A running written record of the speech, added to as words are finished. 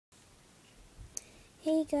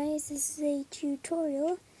Hey guys, this is a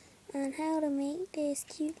tutorial on how to make this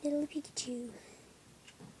cute little Pikachu.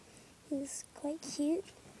 He's quite cute.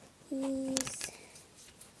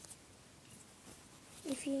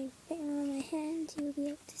 If you put him on my hand, you'll be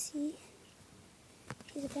able to see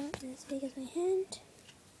he's about as big as my hand.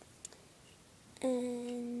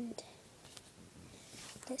 And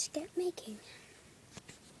let's get making.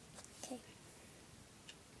 Okay.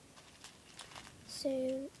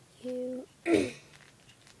 So you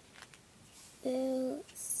will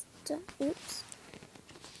start. Oops.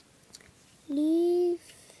 Hang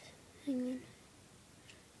on.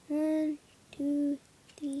 1, 2,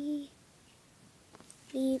 3.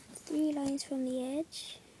 Leave 3 lines from the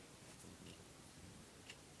edge.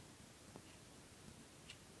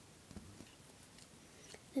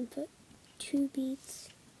 Then put 2 beads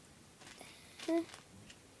there.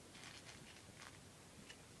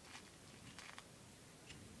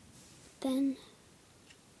 Then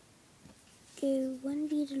go 1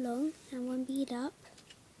 bead along and 1 bead up.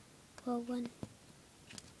 Or 1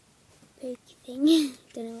 pokey thing.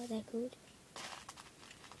 Don't know what they're called.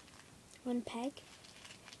 1 peg.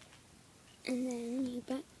 And then you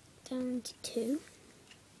back down to 2.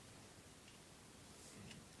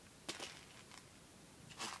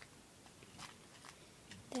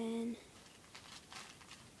 Then,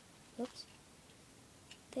 oops.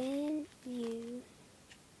 Then you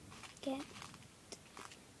get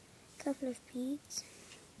a couple of beads.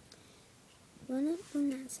 1 up on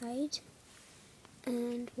that side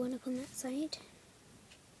and 1 up on that side.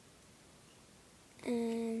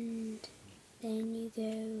 And then you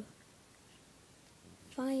go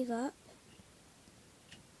 5 up,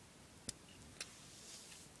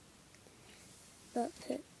 but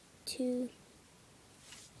put 2,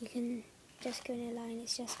 you can just go in a line,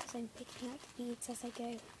 it's just because I'm picking up the beads as I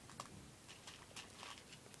go.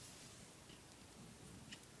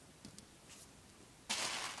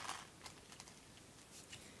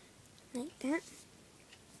 Like that.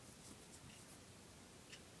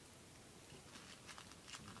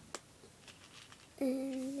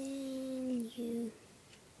 And then you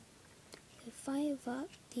go 5 up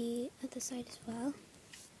the other side as well.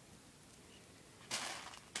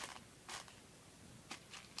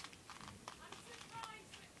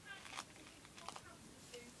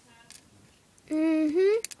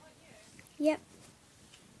 Yep.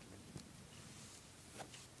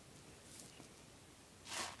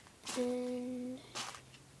 And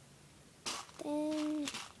then,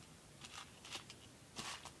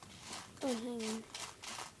 oh, hang on.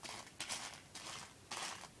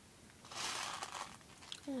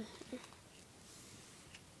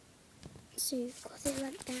 So you've got it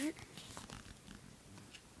like that.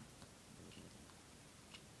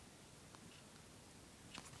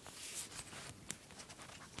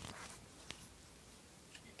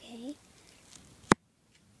 Okay.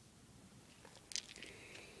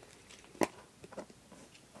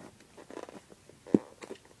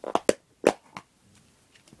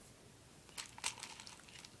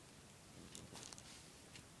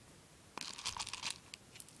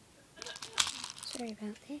 Sorry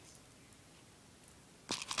about this.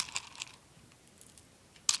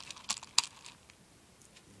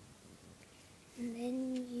 And then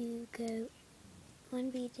you go 1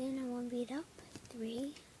 bead in and 1 bead up,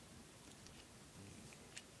 3.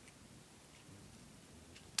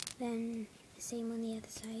 Then the same on the other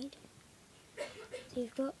side. So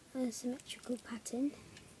you've got a symmetrical pattern.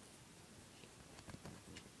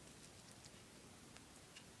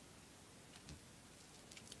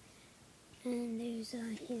 And those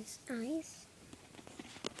are his eyes.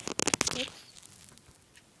 Oops.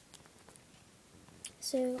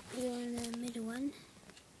 So you're on the middle one.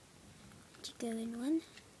 To go in 1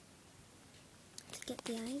 to get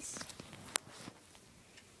the eyes.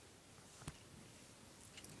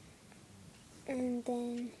 And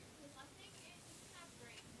then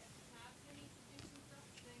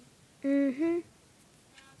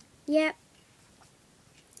yep.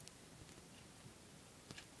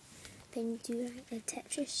 Then you do like a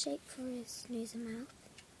Tetris shape for his nose and mouth.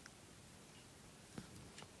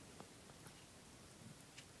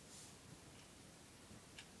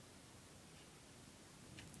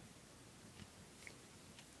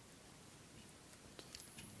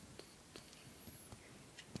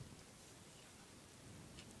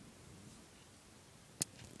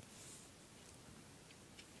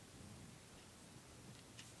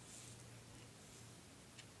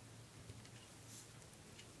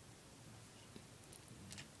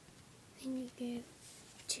 Then you go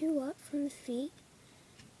 2 up from the feet,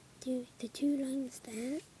 do the 2 lines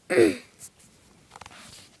there.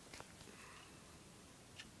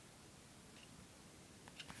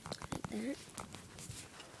 that.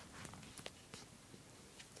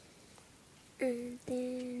 And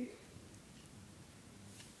then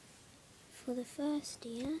for the first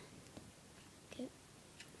ear, go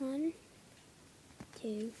 1,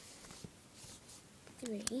 2,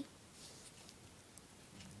 3,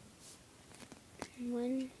 and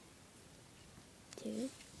 1, 2.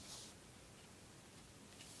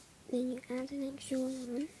 Then you add an extra one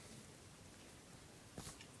on,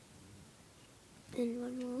 and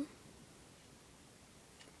one more,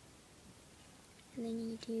 and then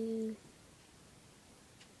you do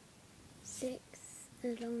 6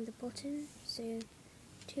 along the bottom, so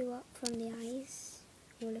 2 up from the eyes,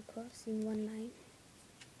 all across in one line.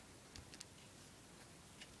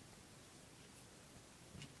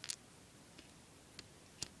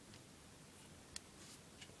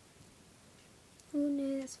 Oh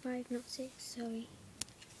no, that's 5, not 6, sorry.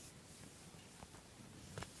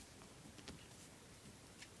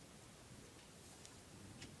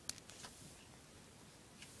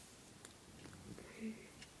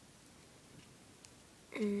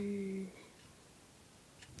 And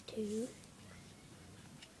 2.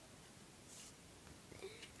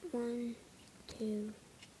 1, 2,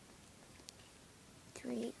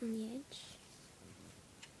 3 on the edge.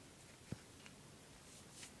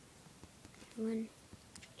 1,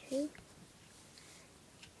 2,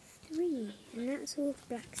 3, and that's all the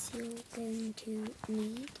blacks you're going to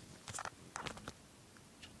need.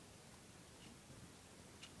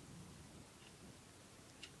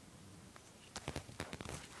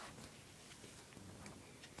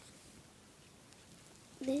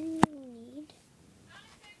 Then you'll need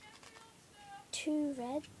 2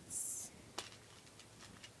 reds,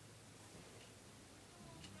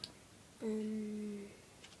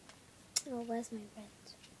 oh, where's my red?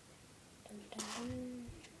 Dun, dun, dun.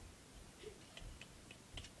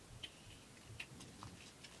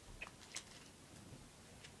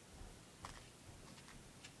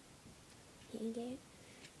 Here you go.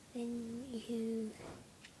 Then you,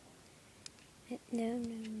 no,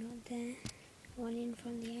 not there. 1 in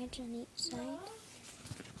from the edge on each side,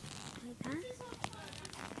 like that.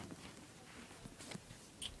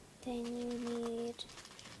 Then you need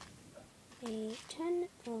a ton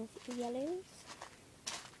of yellows.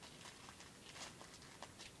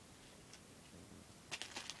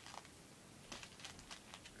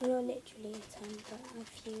 Not literally a ton, but a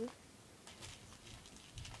few.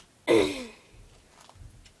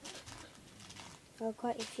 Well,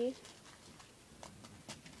 quite a few.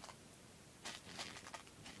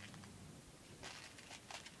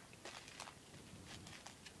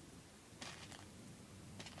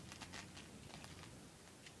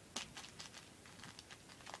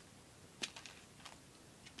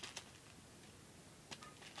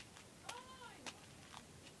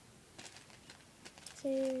 So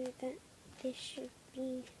that this should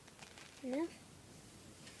be enough.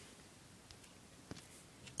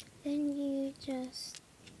 Then you just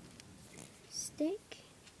stick,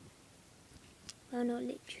 well, not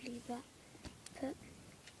literally, but put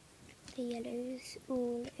the yellows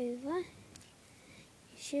all over. It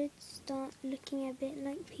should start looking a bit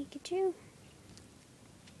like Pikachu.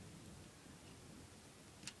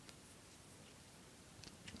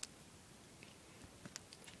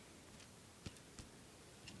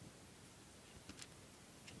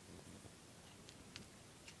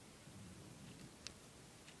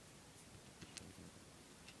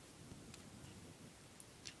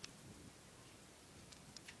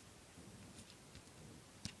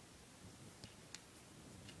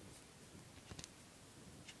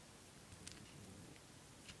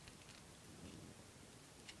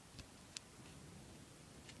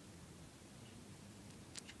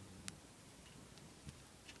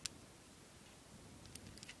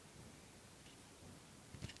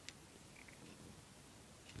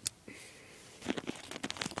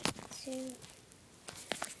 So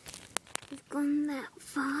we've gone that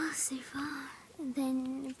far so far, and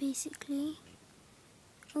then basically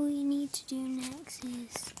all you need to do next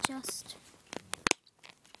is just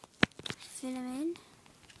fill them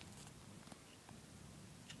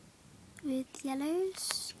in with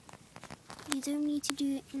yellows. You don't need to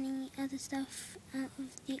do any other stuff out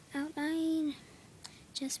of the outline,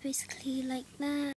 just basically like that.